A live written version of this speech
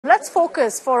Let's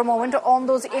focus for a moment on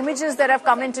those images that have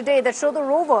come in today that show the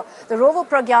rover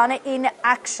Pragyaan in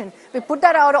action. We put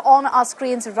that out on our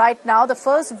screens right now. The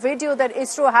first video that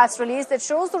Isro has released that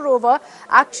shows the rover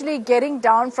actually getting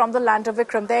down from the lander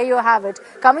Vikram. There you have it,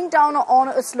 coming down on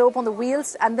a slope on the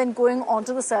wheels and then going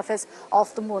onto the surface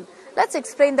of the moon. Let's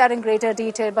explain that in greater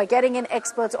detail by getting in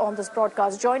experts on this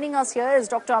broadcast. Joining us here is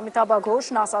Dr. Amitabha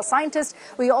Ghosh, NASA scientist.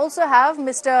 We also have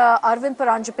Mr. Arvind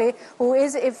Paranjape, who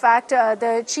is in fact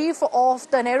the chief of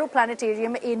the Nehru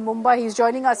Planetarium in Mumbai. He's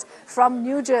joining us from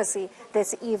New Jersey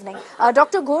this evening.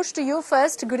 Dr. Ghosh, to you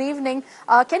first, good evening.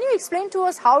 Can you explain to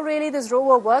us how really this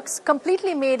rover works?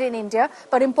 Completely made in India,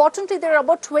 but importantly, there are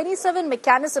about 27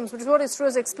 mechanisms, which is what ISRO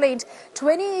has explained,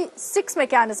 26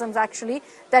 mechanisms actually,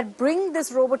 that bring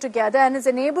this rover together and has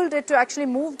enabled it to actually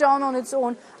move down on its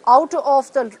own out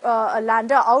of the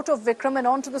lander, out of Vikram and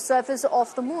onto the surface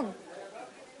of the moon.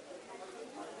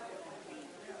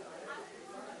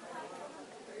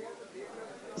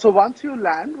 So once you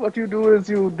land, what you do is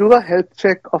you do a health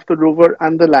check of the rover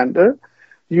and the lander.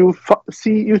 You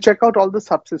check out all the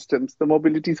subsystems, the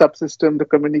mobility subsystem, the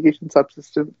communication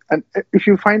subsystem, and if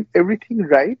you find everything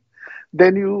right,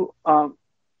 then you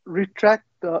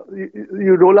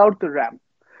you roll out the ramp.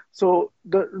 So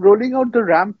the rolling out the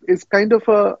ramp is kind of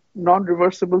a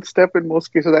non-reversible step in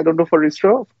most cases. I don't know for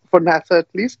ISRO, for NASA at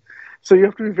least. So you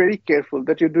have to be very careful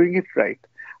that you're doing it right.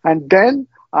 And then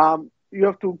you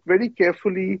have to very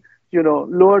carefully,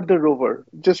 lower the rover.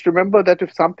 Just remember that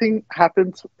if something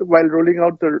happens while rolling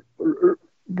out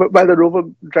while the rover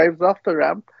drives off the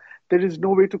ramp, there is no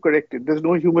way to correct it. There's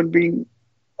no human being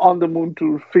on the moon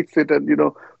to fix it and,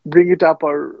 bring it up,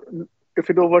 or if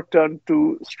it overturned,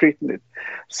 to straighten it.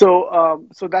 So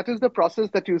that is the process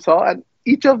that you saw. And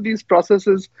each of these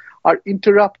processes are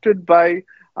interrupted by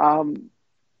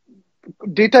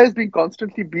data is being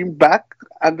constantly beamed back,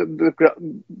 and the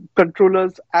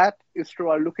controllers at ISRO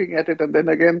are looking at it and then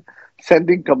again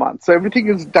sending commands. So everything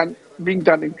is being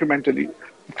done incrementally.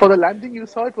 For the landing, you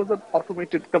saw it was an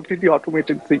completely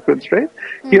automated sequence, right?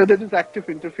 Here there is active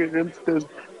interference.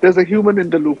 There's a human in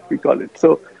the loop, we call it.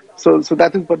 So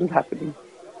that is what is happening.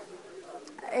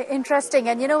 Interesting.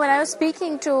 And, when I was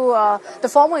speaking to the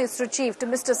former ISRO chief, to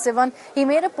Mr. Sivan, he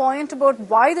made a point about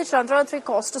why the Chandrayaan-3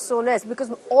 cost us so less, because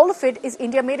all of it is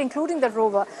India-made, including that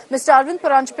rover. Mr. Arvind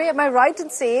Paranjape, am I right in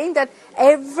saying that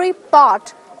every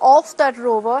part of that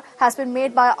rover has been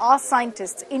made by our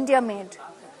scientists, India-made?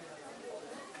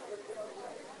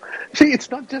 See,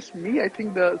 it's not just me. I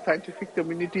think the scientific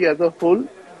community as a whole,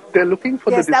 they're looking for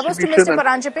the distribution. Yes, that was to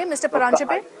Mr.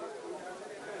 Paranjape.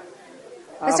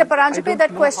 Mr. Paranjape,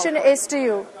 that question is to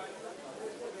you.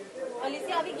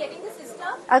 Alicia, are we getting the system?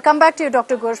 I'll come back to you,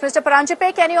 Dr. Ghosh. Mr.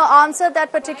 Paranjape, can you answer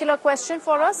that particular question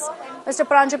for us? Mr.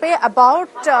 Paranjape, about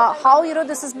how,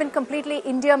 this has been completely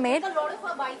India-made? A lot of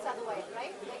our bites otherwise,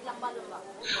 right? Like lamba lumba.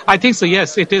 I think so,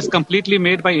 yes. It is completely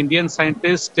made by Indian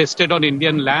scientists, tested on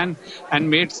Indian land, and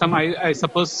made some, I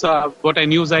suppose, what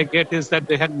news I get is that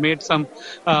they had made some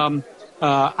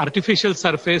artificial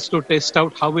surface to test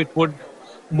out how it would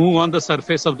move on the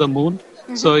surface of the moon.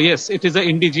 Mm-hmm. So, yes, it is an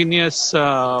indigenous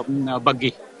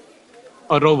buggy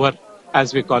or rover,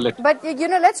 as we call it. But,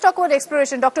 let's talk about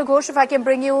exploration. Dr. Ghosh, if I can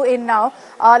bring you in now.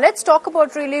 Let's talk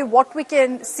about really what we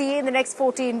can see in the next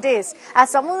 14 days. As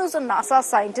someone who's a NASA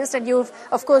scientist, and you've,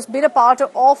 of course, been a part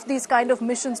of these kind of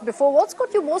missions before, what's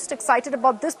got you most excited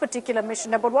about this particular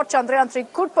mission, about what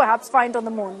Chandrayaan-3 could perhaps find on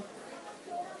the moon?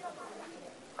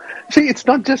 See, it's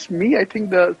not just me. I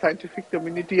think the scientific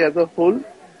community as a whole,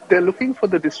 they're looking for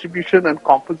the distribution and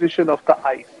composition of the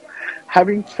ice.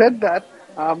 Having said that,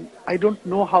 I don't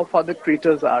know how far the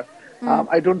craters are.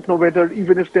 I don't know whether,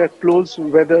 even if they're close,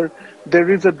 whether there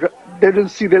is a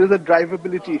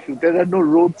drivability issue. There are no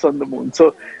roads on the moon.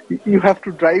 So you have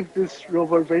to drive this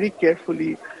rover very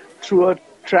carefully through a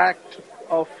tract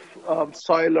of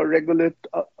soil or regolith,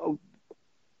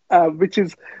 which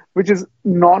is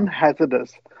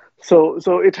non-hazardous.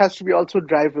 So it has to be also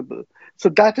drivable. So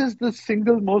that is the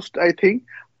single most, I think.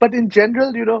 But in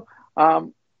general,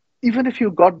 even if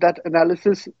you got that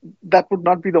analysis, that would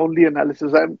not be the only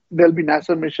analysis. There'll be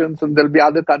NASA missions and there'll be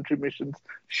other country missions,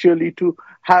 surely, to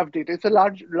have data. It's a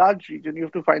large region. You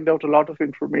have to find out a lot of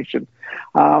information.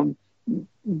 But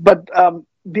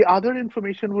the other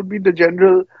information would be the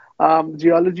general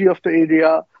geology of the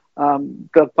area,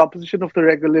 the composition of the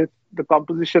regolith, the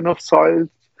composition of soils,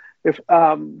 if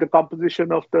the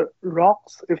composition of the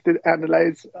rocks, if they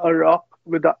analyze a rock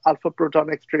with the alpha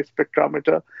proton X-ray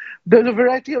spectrometer. There's a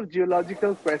variety of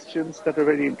geological questions that are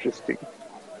very interesting.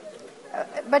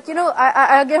 But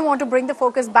I again want to bring the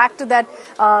focus back to that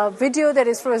video that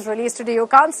ISRO has released today. You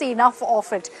can't see enough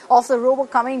of it, of the rover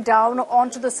coming down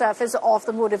onto the surface of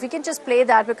the moon. If you can just play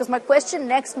that, because my question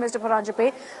next, Mr.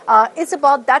 Paranjape, is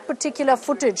about that particular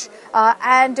footage.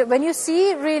 And when you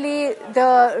see really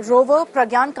the rover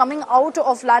Pragyaan coming out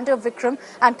of lander Vikram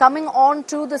and coming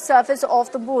onto the surface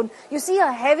of the moon, you see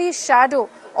a heavy shadow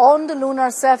on the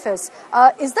lunar surface.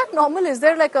 Is that normal? Is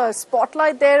there like a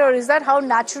spotlight there, or is that how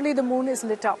naturally the moon is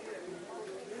lit up?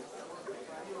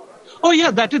 Oh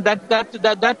yeah, that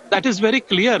is very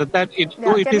clear that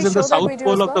though it Can is we in the show that south video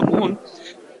pole as of the well? moon.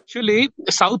 Actually,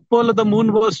 the south pole of the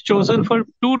moon was chosen for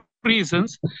two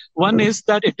reasons. One is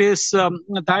that it is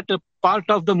that part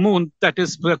of the moon that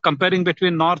is comparing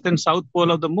between north and south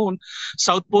pole of the moon.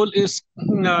 South pole is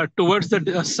towards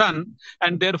the sun,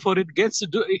 and therefore it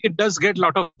does get a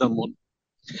lot of the moon.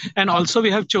 And also we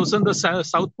have chosen the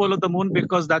south pole of the moon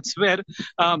because that's where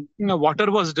water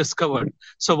was discovered.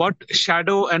 So what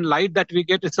shadow and light that we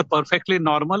get is a perfectly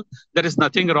normal. There is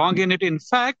nothing wrong in it. In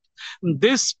fact,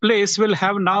 this place will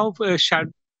have now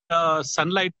shadow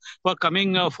sunlight for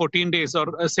coming 14 days,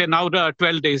 or say now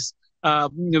 12 days,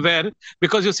 where,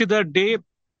 because you see the day,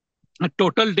 a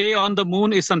total day on the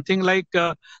moon is something like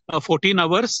 14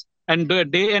 hours, and the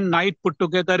day and night put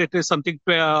together, it is something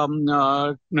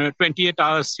 28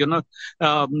 hours,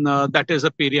 that is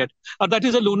a period. That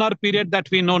is a lunar period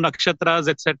that we know, nakshatras,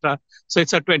 etc. So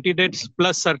it's a 20 days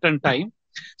plus certain time.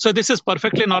 So this is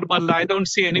perfectly normal. I don't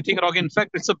see anything wrong. In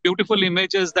fact, it's a beautiful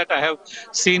images that I have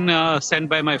seen sent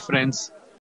by my friends.